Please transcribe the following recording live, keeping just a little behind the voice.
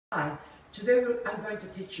Hi, today I'm going to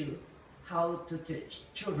teach you how to teach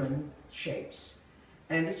children shapes,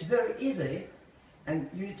 and it's very easy. And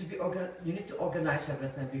you need to organize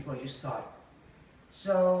everything before you start.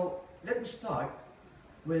 So let me start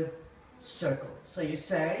with circle. So you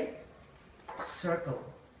say circle,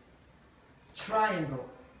 triangle,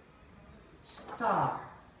 star,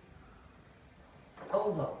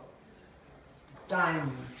 oval,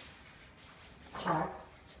 diamond, heart,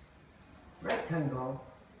 rectangle,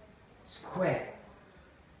 square.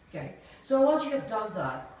 Okay, so once you have done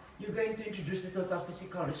that, you're going to introduce the total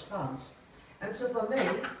physical response. And so for me,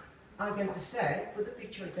 I'm going to say, put the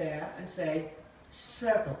picture there and say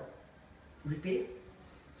circle. Repeat,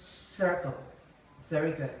 circle.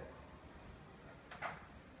 Very good.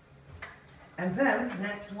 And then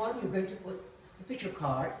next one, you're going to put the picture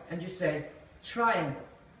card and you say triangle.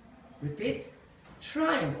 Repeat,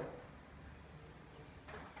 triangle.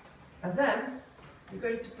 And then you're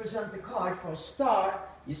going to present the card for star.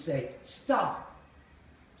 You say star,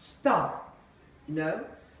 star, you know?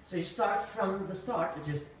 So you start from the start,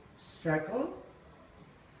 which is circle,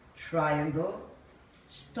 triangle,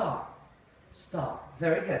 star, star.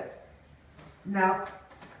 Very good. Now,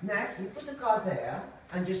 next you put the card there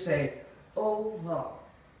and you say oval.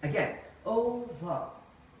 Again, oval.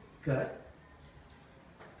 Good.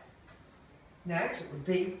 Next it would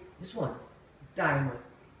be this one, diamond.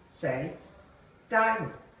 Say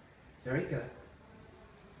diamond. Very good.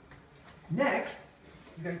 Next,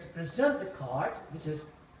 you're going to present the card. This is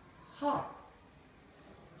heart.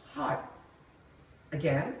 Heart.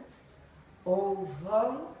 Again,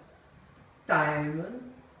 oval,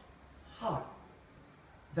 diamond, heart.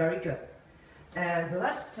 Very good. And the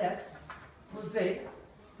last set would be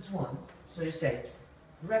this one. So you say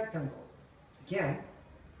rectangle. Again,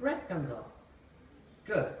 rectangle.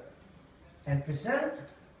 Good. And present.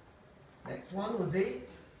 Next one would be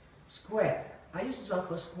square. I use this one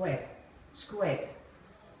for square. Square.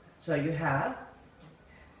 So you have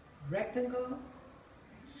rectangle,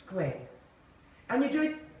 square. And you do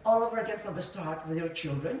it all over again from the start with your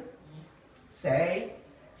children. Say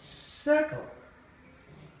circle,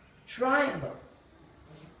 triangle,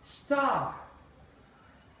 star,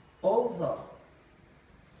 oval,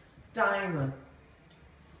 diamond,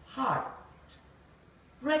 heart,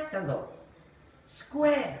 rectangle,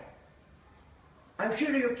 square. I'm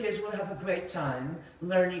sure your kids will have a great time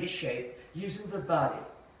learning a shape using the body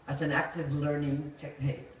as an active learning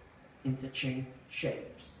technique in teaching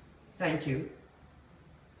shapes. Thank you.